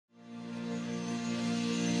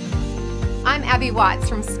I'm Abby Watts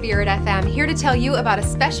from Spirit FM, here to tell you about a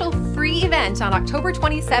special free event on October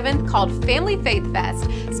 27th called Family Faith Fest,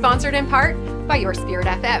 sponsored in part by your Spirit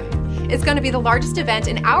FM. It's going to be the largest event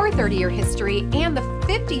in our 30-year history and the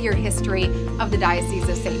 50-year history of the Diocese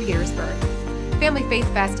of St. Petersburg. Family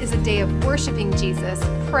Faith Fest is a day of worshiping Jesus,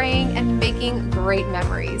 praying, and making great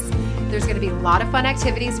memories. There's going to be a lot of fun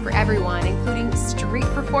activities for everyone, including street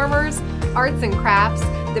performers, arts and crafts,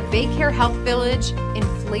 the Baycare Health Village,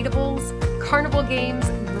 inflatables, carnival games,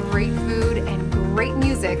 great food, and great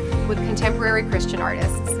music with contemporary Christian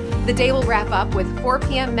artists. The day will wrap up with 4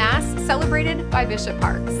 p.m. Mass celebrated by Bishop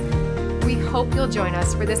Parks. We hope you'll join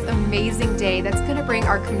us for this amazing day that's going to bring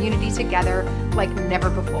our community together like never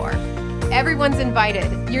before. Everyone's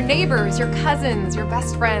invited, your neighbors, your cousins, your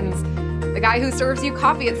best friends, the guy who serves you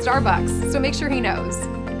coffee at Starbucks, so make sure he knows.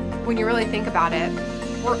 When you really think about it,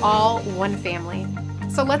 we're all one family.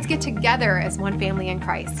 So let's get together as one family in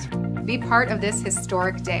Christ. Be part of this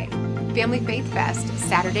historic day. Family Faith Fest,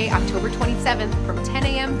 Saturday, October 27th from 10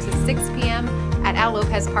 a.m. to 6 p.m. at Al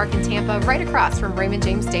Lopez Park in Tampa, right across from Raymond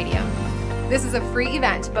James Stadium. This is a free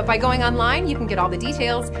event, but by going online, you can get all the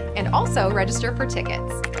details and also register for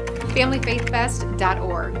tickets.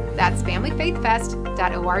 FamilyFaithFest.org. That's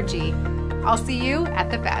FamilyFaithFest.org. I'll see you at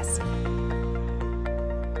the fest.